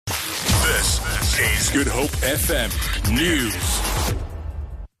This is Good Hope FM News.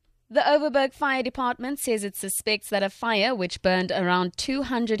 The Overberg Fire Department says it suspects that a fire which burned around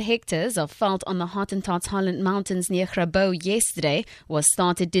 200 hectares of veld on the Hottentots Holland Mountains near Grabouw yesterday was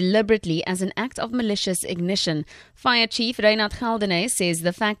started deliberately as an act of malicious ignition. Fire Chief Reinhard Geldenay says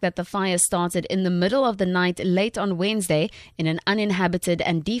the fact that the fire started in the middle of the night late on Wednesday in an uninhabited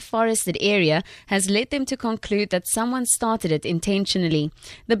and deforested area has led them to conclude that someone started it intentionally.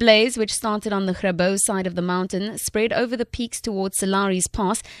 The blaze, which started on the Grabouw side of the mountain, spread over the peaks towards Salari's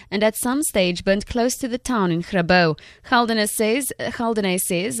Pass and at some stage burnt close to the town in Grabouw. Geldenay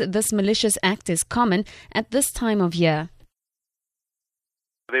says this malicious act is common at this time of year.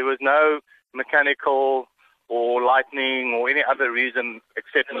 There was no mechanical or lightning or any other reason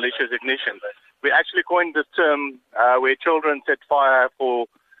except malicious ignition. We actually coined this term where children set fire for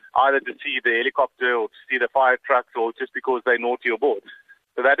either to see the helicopter or to see the fire trucks or just because they're naughty or bored.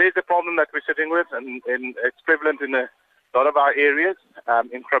 So that is the problem that we're sitting with, and it's prevalent in a lot of our areas.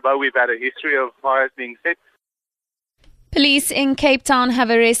 In Grabouw, we've had a history of fires being set. Police in Cape Town have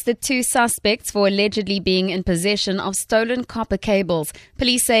arrested 2 suspects for allegedly being in possession of stolen copper cables.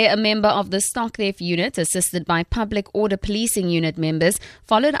 Police say a member of the stock theft unit, assisted by public order policing unit members,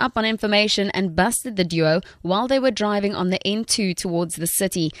 followed up on information and busted the duo while they were driving on the N2 towards the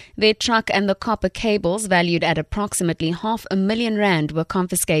city. Their truck and the copper cables, valued at approximately R500,000, were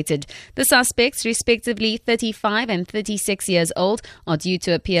confiscated. The suspects, respectively 35 and 36 years old, are due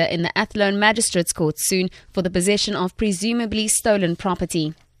to appear in the Athlone Magistrates Court soon for the possession of presumably stolen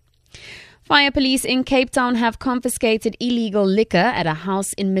property. Fire police in Cape Town have confiscated illegal liquor at a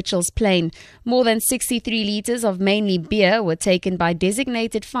house in Mitchell's Plain. More than 63 litres of mainly beer were taken by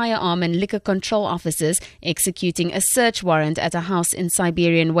designated firearm and liquor control officers executing a search warrant at a house in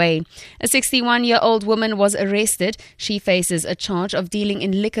Siberian Way. A 61-year-old woman was arrested. She faces a charge of dealing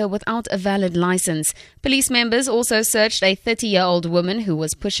in liquor without a valid licence. Police members also searched a 30-year-old woman who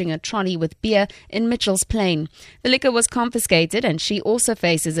was pushing a trolley with beer in Mitchell's Plain. The liquor was confiscated and she also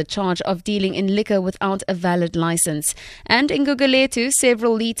faces a charge of dealing in liquor without a valid licence. And in Gugulethu,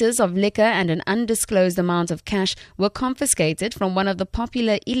 several litres of liquor and an undisclosed amount of cash were confiscated from one of the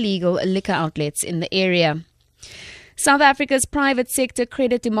popular illegal liquor outlets in the area. South Africa's private sector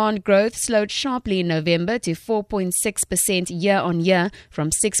credit demand growth slowed sharply in November to 4.6% year-on-year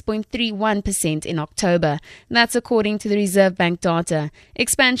from 6.31% in October. That's according to the Reserve Bank data.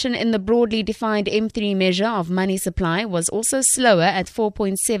 Expansion in the broadly defined M3 measure of money supply was also slower at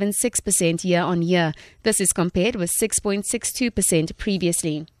 4.76% year-on-year. This is compared with 6.62%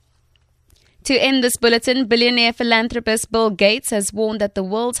 previously. To end this bulletin, billionaire philanthropist Bill Gates has warned that the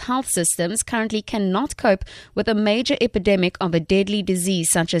world's health systems currently cannot cope with a major epidemic of a deadly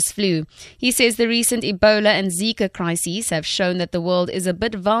disease such as flu. He says the recent Ebola and Zika crises have shown that the world is a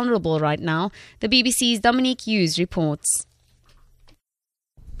bit vulnerable right now. The BBC's Dominique Hughes reports.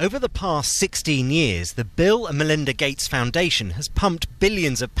 Over the past 16 years, the Bill and Melinda Gates Foundation has pumped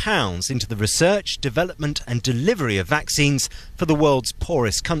billions of pounds into the research, development and delivery of vaccines for the world's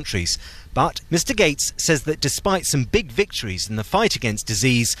poorest countries. But Mr. Gates says that despite some big victories in the fight against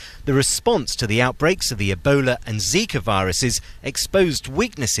disease, the response to the outbreaks of the Ebola and Zika viruses exposed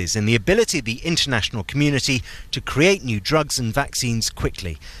weaknesses in the ability of the international community to create new drugs and vaccines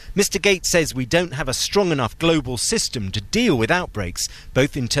quickly. Mr. Gates says we don't have a strong enough global system to deal with outbreaks,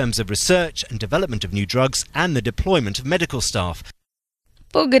 both in terms of research and development of new drugs and the deployment of medical staff.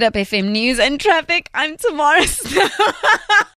 For Good Up FM News and Traffic, I'm Tamara.